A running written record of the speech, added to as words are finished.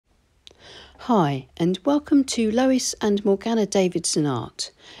Hi, and welcome to Lois and Morgana Davidson Art.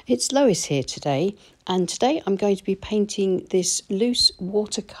 It's Lois here today, and today I'm going to be painting this loose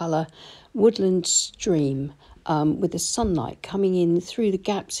watercolour woodland stream with the sunlight coming in through the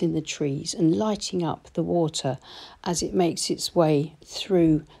gaps in the trees and lighting up the water as it makes its way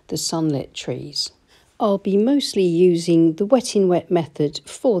through the sunlit trees. I'll be mostly using the wet in wet method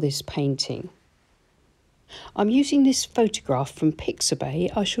for this painting. I'm using this photograph from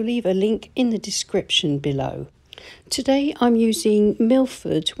Pixabay. I shall leave a link in the description below. Today I'm using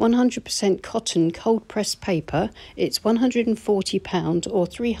Millford 100% cotton cold pressed paper. It's £140 or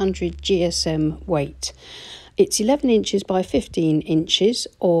 300 GSM weight. It's 11 inches by 15 inches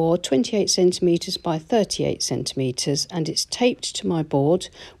or 28 centimetres by 38 centimetres, and it's taped to my board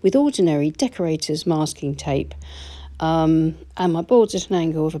with ordinary decorator's masking tape. And my board's at an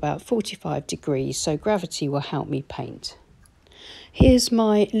angle of about 45 degrees, so gravity will help me paint. Here's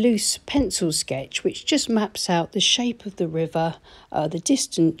my loose pencil sketch, which just maps out the shape of the river, the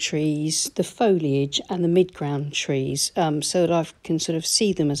distant trees, the foliage and the mid-ground trees, so that I can sort of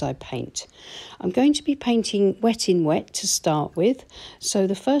see them as I paint. I'm going to be painting wet in wet to start with, so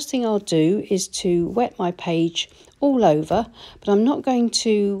the first thing I'll do is to wet my page all over, but I'm not going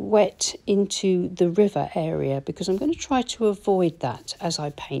to wet into the river area because I'm going to try to avoid that as I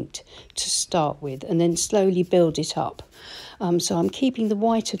paint to start with and then slowly build it up. So I'm keeping the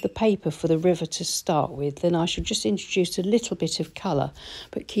white of the paper for the river to start with, then I should just introduce a little bit of colour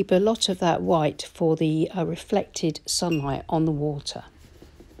but keep a lot of that white for the reflected sunlight on the water.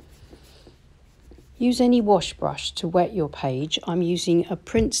 Use any wash brush to wet your page. I'm using a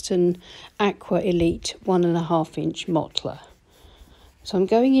Princeton Aqua Elite 1.5 inch mottler. So I'm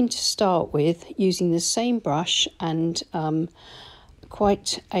going in to start with using the same brush and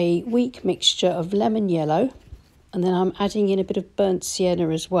quite a weak mixture of lemon yellow, and then I'm adding in a bit of burnt sienna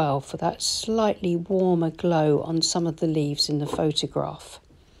as well for that slightly warmer glow on some of the leaves in the photograph.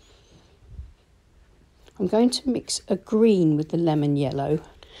 I'm going to mix a green with the lemon yellow.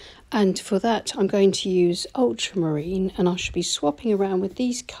 And for that, I'm going to use ultramarine, and I should be swapping around with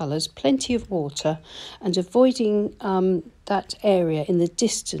these colours, plenty of water, and avoiding that area in the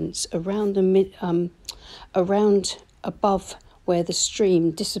distance around above where the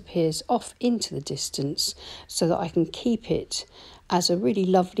stream disappears off into the distance, so that I can keep it as a really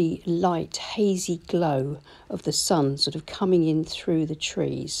lovely light hazy glow of the sun sort of coming in through the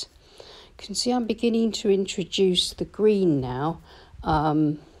trees. You can see I'm beginning to introduce the green now,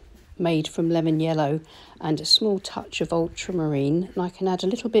 made from lemon yellow and a small touch of ultramarine, and I can add a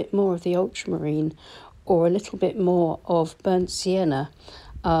little bit more of the ultramarine or a little bit more of burnt sienna,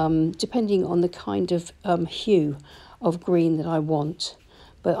 depending on the kind of hue of green that I want.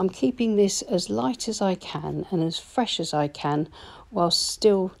 But I'm keeping this as light as I can and as fresh as I can, while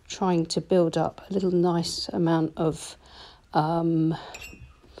still trying to build up a little nice amount of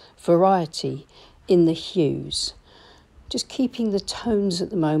variety in the hues. Just keeping the tones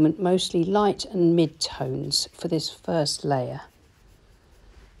at the moment mostly light and mid tones for this first layer.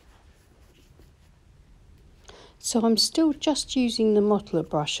 So I'm still just using the mottler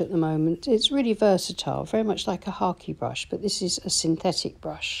brush at the moment. It's really versatile, very much like a Harky brush, but this is a synthetic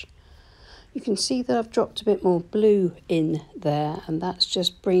brush. You can see that I've dropped a bit more blue in there, and that's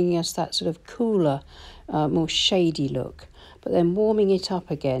just bringing us that sort of cooler, more shady look, but then warming it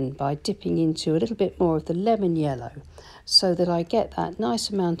up again by dipping into a little bit more of the lemon yellow, so that I get that nice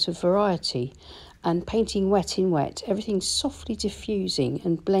amount of variety, and painting wet in wet, everything softly diffusing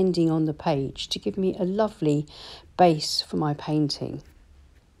and blending on the page to give me a lovely base for my painting.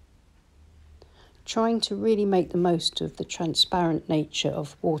 Trying to really make the most of the transparent nature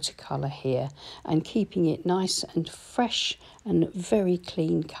of watercolour here and keeping it nice and fresh and very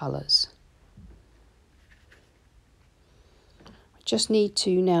clean colours. Just need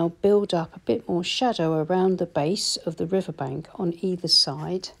to now build up a bit more shadow around the base of the riverbank on either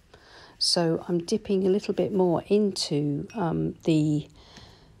side. So I'm dipping a little bit more into the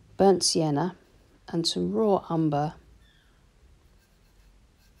burnt sienna and some raw umber.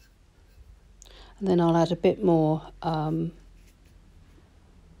 And then I'll add a bit more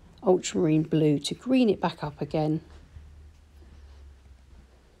ultramarine blue to green it back up again.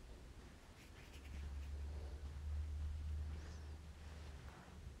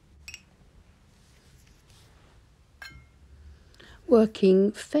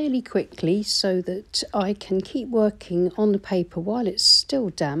 Working fairly quickly so that I can keep working on the paper while it's still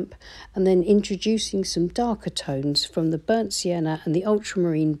damp, and then introducing some darker tones from the burnt sienna and the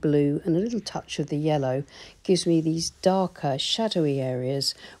ultramarine blue and a little touch of the yellow gives me these darker shadowy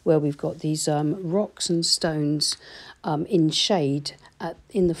areas where we've got these rocks and stones in shade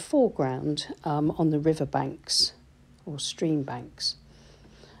in the foreground on the river banks or stream banks.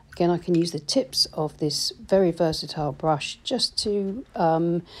 Again, I can use the tips of this very versatile brush just to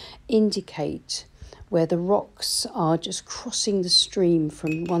indicate where the rocks are just crossing the stream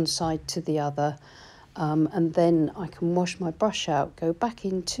from one side to the other. And then I can wash my brush out, go back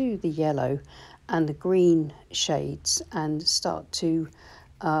into the yellow and the green shades and start to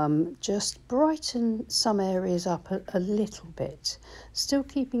just brighten some areas up a little bit, still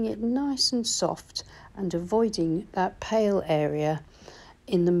keeping it nice and soft and avoiding that pale area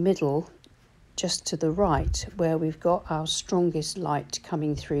in the middle just to the right where we've got our strongest light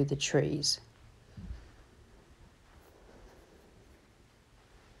coming through the trees.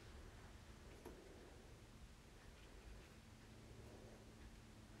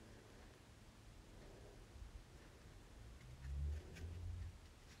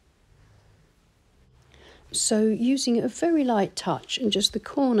 So using a very light touch and just the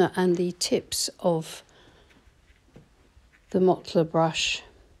corner and the tips of the Watercolour brush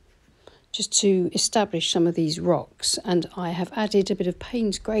just to establish some of these rocks, and I have added a bit of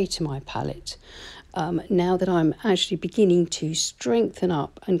Payne's grey to my palette now that I'm actually beginning to strengthen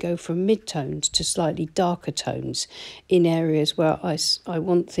up and go from mid-tones to slightly darker tones in areas where I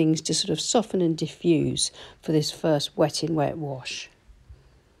want things to sort of soften and diffuse for this first wet in wet wash.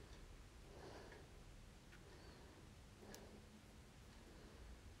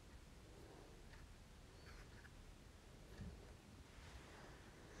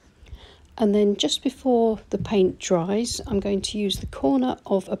 And then just before the paint dries, I'm going to use the corner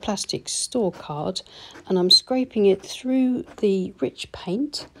of a plastic store card and I'm scraping it through the rich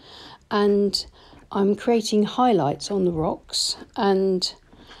paint, and I'm creating highlights on the rocks and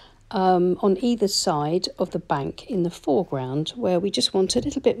on either side of the bank in the foreground where we just want a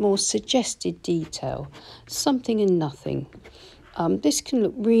little bit more suggested detail, something and nothing. This can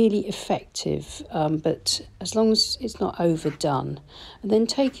look really effective, but as long as it's not overdone. And then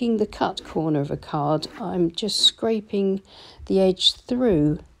taking the cut corner of a card, I'm just scraping the edge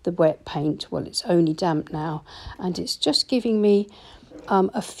through the wet paint. Well, it's only damp now, and it's just giving me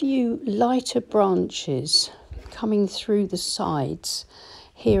a few lighter branches coming through the sides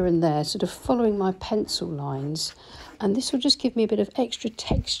here and there, sort of following my pencil lines. And this will just give me a bit of extra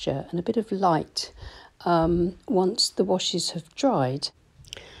texture and a bit of light once the washes have dried.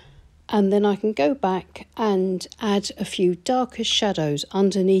 And then I can go back and add a few darker shadows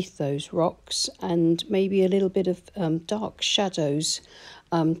underneath those rocks and maybe a little bit of dark shadows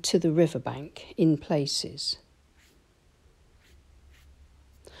to the riverbank in places.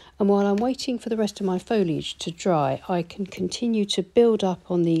 And while I'm waiting for the rest of my foliage to dry, I can continue to build up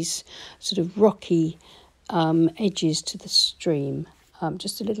on these sort of rocky edges to the stream.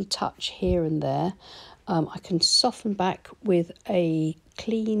 Just a little touch here and there. I can soften back with a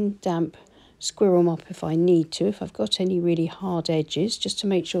clean, damp squirrel mop if I need to, if I've got any really hard edges, just to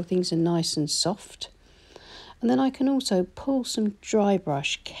make sure things are nice and soft. And then I can also pull some dry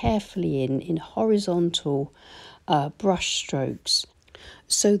brush carefully in horizontal brush strokes.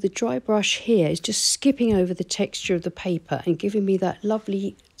 So the dry brush here is just skipping over the texture of the paper and giving me that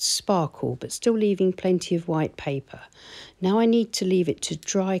lovely sparkle, but still leaving plenty of white paper. Now I need to leave it to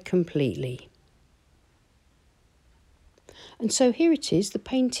dry completely. And so here it is, the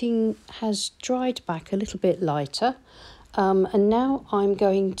painting has dried back a little bit lighter, and now I'm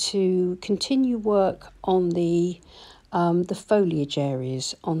going to continue work on the foliage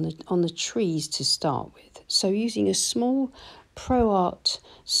areas on the trees to start with. So using a small Pro Art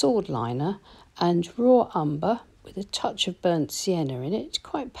sword liner and raw umber with a touch of burnt sienna in it. It's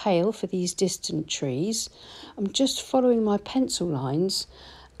quite pale for these distant trees. I'm just following my pencil lines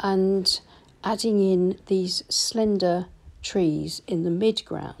and adding in these slender trees in the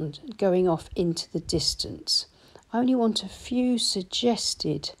midground, going off into the distance. I only want a few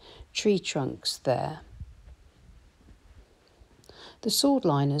suggested tree trunks there. The sword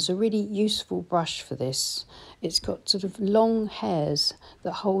liner is a really useful brush for this. It's got sort of long hairs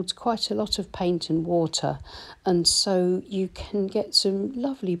that holds quite a lot of paint and water, and so you can get some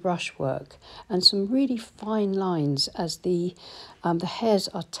lovely brushwork and some really fine lines as the hairs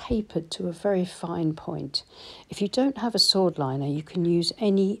are tapered to a very fine point. If you don't have a sword liner, you can use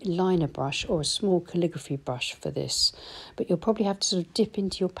any liner brush or a small calligraphy brush for this, but you'll probably have to sort of dip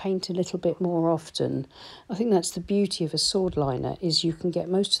into your paint a little bit more often. I think that's the beauty of a sword liner, is you can get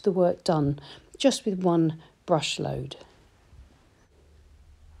most of the work done just with one brush load.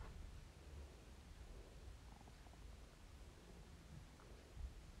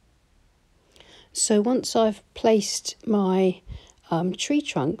 So once I've placed my tree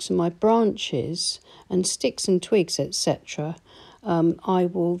trunks and my branches and sticks and twigs, etc., I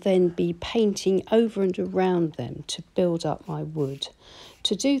will then be painting over and around them to build up my wood.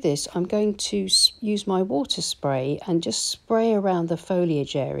 To do this, I'm going to use my water spray and just spray around the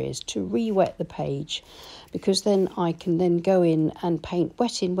foliage areas to re-wet the page, because then I can then go in and paint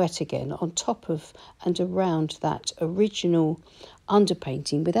wet in wet again on top of and around that original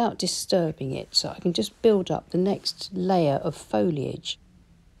underpainting without disturbing it, so I can just build up the next layer of foliage.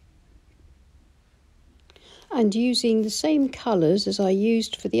 And using the same colours as I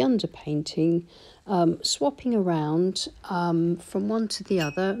used for the underpainting, swapping around from one to the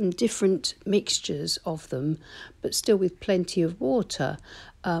other and different mixtures of them, but still with plenty of water,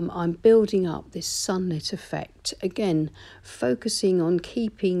 I'm building up this sunlit effect. Again, focusing on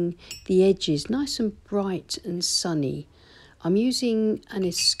keeping the edges nice and bright and sunny. I'm using an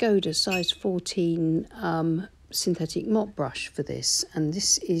Escoda size 14 synthetic mop brush for this, and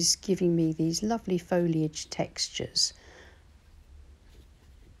this is giving me these lovely foliage textures.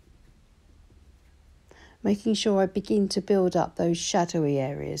 Making sure I begin to build up those shadowy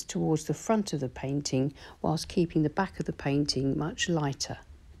areas towards the front of the painting whilst keeping the back of the painting much lighter.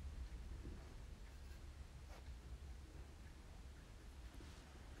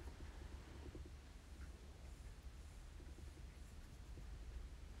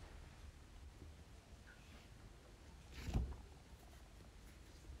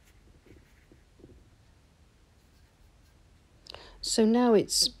 So now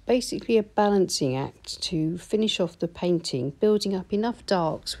it's basically a balancing act to finish off the painting, building up enough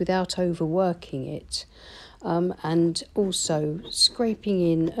darks without overworking it, and also scraping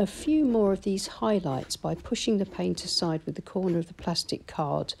in a few more of these highlights by pushing the paint aside with the corner of the plastic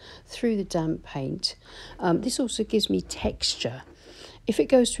card through the damp paint. This also gives me texture. If it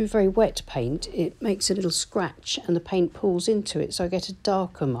goes through very wet paint, it makes a little scratch and the paint pulls into it, so I get a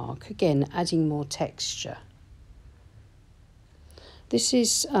darker mark, again adding more texture. This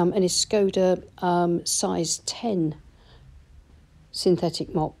is an Escoda size 10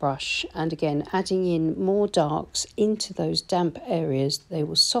 synthetic mop brush, and again adding in more darks into those damp areas. They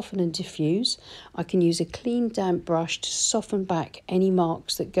will soften and diffuse. I can use a clean damp brush to soften back any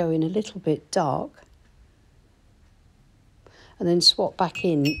marks that go in a little bit dark, and then swap back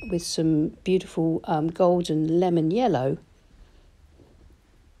in with some beautiful golden lemon yellow.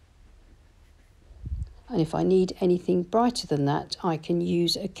 And if I need anything brighter than that, I can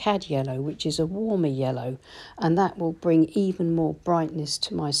use a cad yellow, which is a warmer yellow, and that will bring even more brightness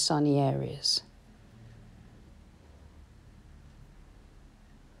to my sunny areas.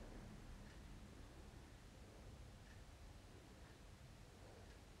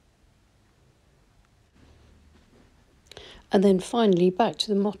 And then finally back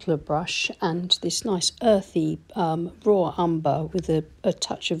to the modeler brush and this nice earthy raw umber with a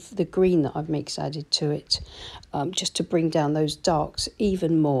touch of the green that I've mixed added to it, just to bring down those darks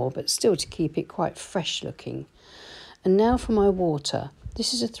even more, but still to keep it quite fresh looking. And now for my water.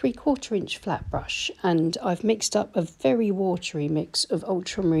 This is a 3/4 inch flat brush, and I've mixed up a very watery mix of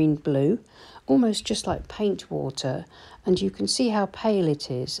ultramarine blue, almost just like paint water, and you can see how pale it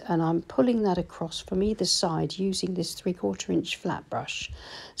is, and I'm pulling that across from either side using this 3/4 inch flat brush,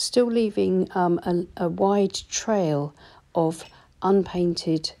 still leaving a wide trail of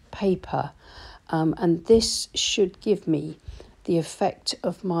unpainted paper, and this should give me the effect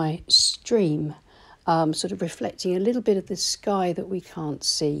of my stream, sort of reflecting a little bit of the sky that we can't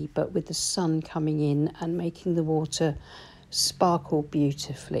see, but with the sun coming in and making the water sparkle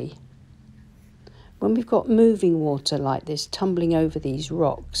beautifully. When we've got moving water like this tumbling over these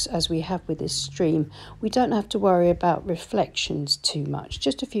rocks, as we have with this stream, we don't have to worry about reflections too much.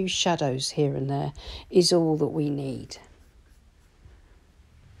 Just a few shadows here and there is all that we need.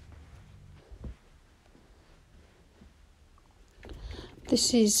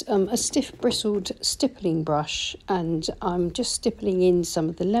 This is a stiff bristled stippling brush, and I'm just stippling in some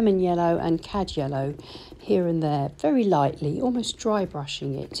of the lemon yellow and cad yellow here and there, very lightly, almost dry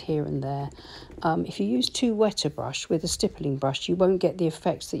brushing it here and there. If you use too wet a brush with a stippling brush, you won't get the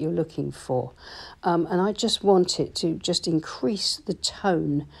effects that you're looking for. And I just want it to just increase the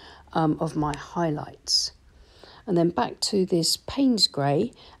tone of my highlights. And then back to this Paynes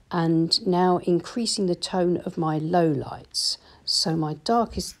grey, and now increasing the tone of my lowlights. So my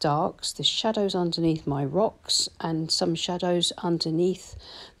darkest darks, the shadows underneath my rocks and some shadows underneath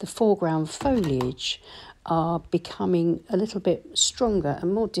the foreground foliage, are becoming a little bit stronger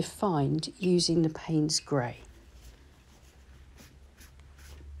and more defined using the Paynes grey.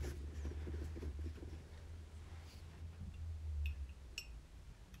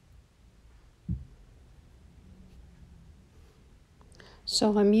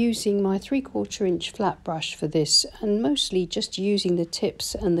 So I'm using my 3/4 inch flat brush for this, and mostly just using the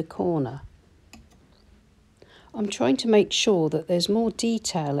tips and the corner. I'm trying to make sure that there's more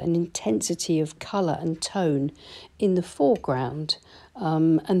detail and intensity of colour and tone in the foreground,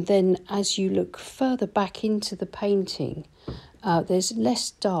 and then as you look further back into the painting, there's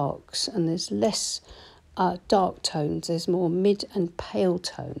less darks and there's less dark tones, there's more mid and pale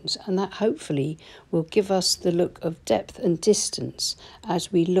tones, and that hopefully will give us the look of depth and distance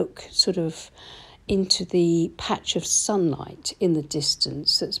as we look sort of into the patch of sunlight in the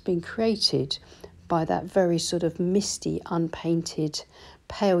distance that's been created by that very sort of misty, unpainted,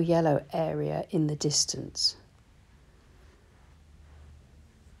 pale yellow area in the distance.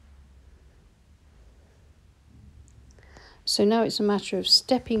 So now it's a matter of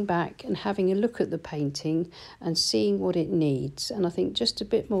stepping back and having a look at the painting and seeing what it needs. And I think just a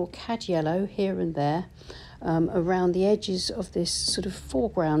bit more cad yellow here and there around the edges of this sort of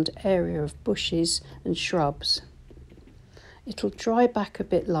foreground area of bushes and shrubs. It'll dry back a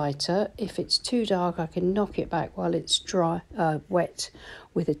bit lighter. If it's too dark, I can knock it back while it's dry, wet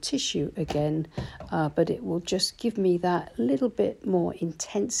with a tissue again, but it will just give me that little bit more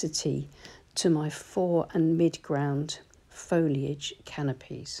intensity to my fore and mid-ground foliage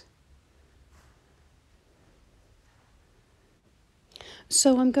canopies.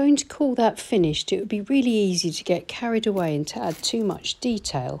 So I'm going to call that finished. It would be really easy to get carried away and to add too much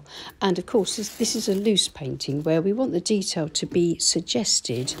detail. And of course, this is a loose painting where we want the detail to be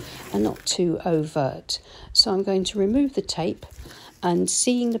suggested and not too overt. So I'm going to remove the tape, and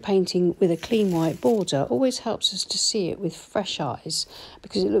seeing the painting with a clean white border always helps us to see it with fresh eyes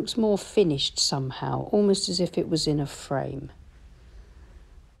because it looks more finished somehow, almost as if it was in a frame.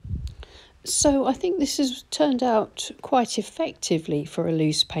 So I think this has turned out quite effectively for a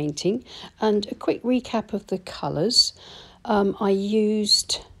loose painting. And a quick recap of the colours. I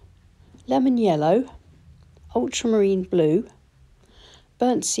used lemon yellow, ultramarine blue,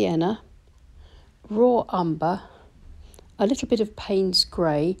 burnt sienna, raw umber, a little bit of Paynes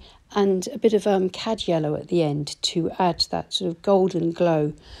grey, and a bit of cad yellow at the end to add that sort of golden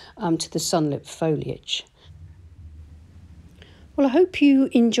glow to the sunlit foliage. Well, I hope you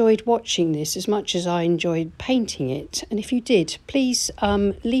enjoyed watching this as much as I enjoyed painting it. And if you did, please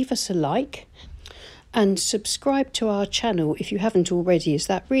leave us a like and subscribe to our channel if you haven't already, as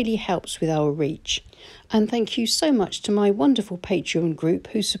that really helps with our reach. And thank you so much to my wonderful Patreon group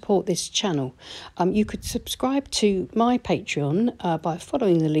who support this channel. You could subscribe to my Patreon by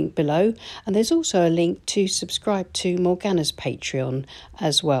following the link below, and there's also a link to subscribe to Morgana's Patreon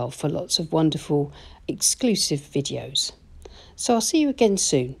as well for lots of wonderful exclusive videos. So I'll see you again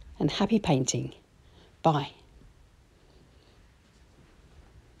soon, and happy painting. Bye.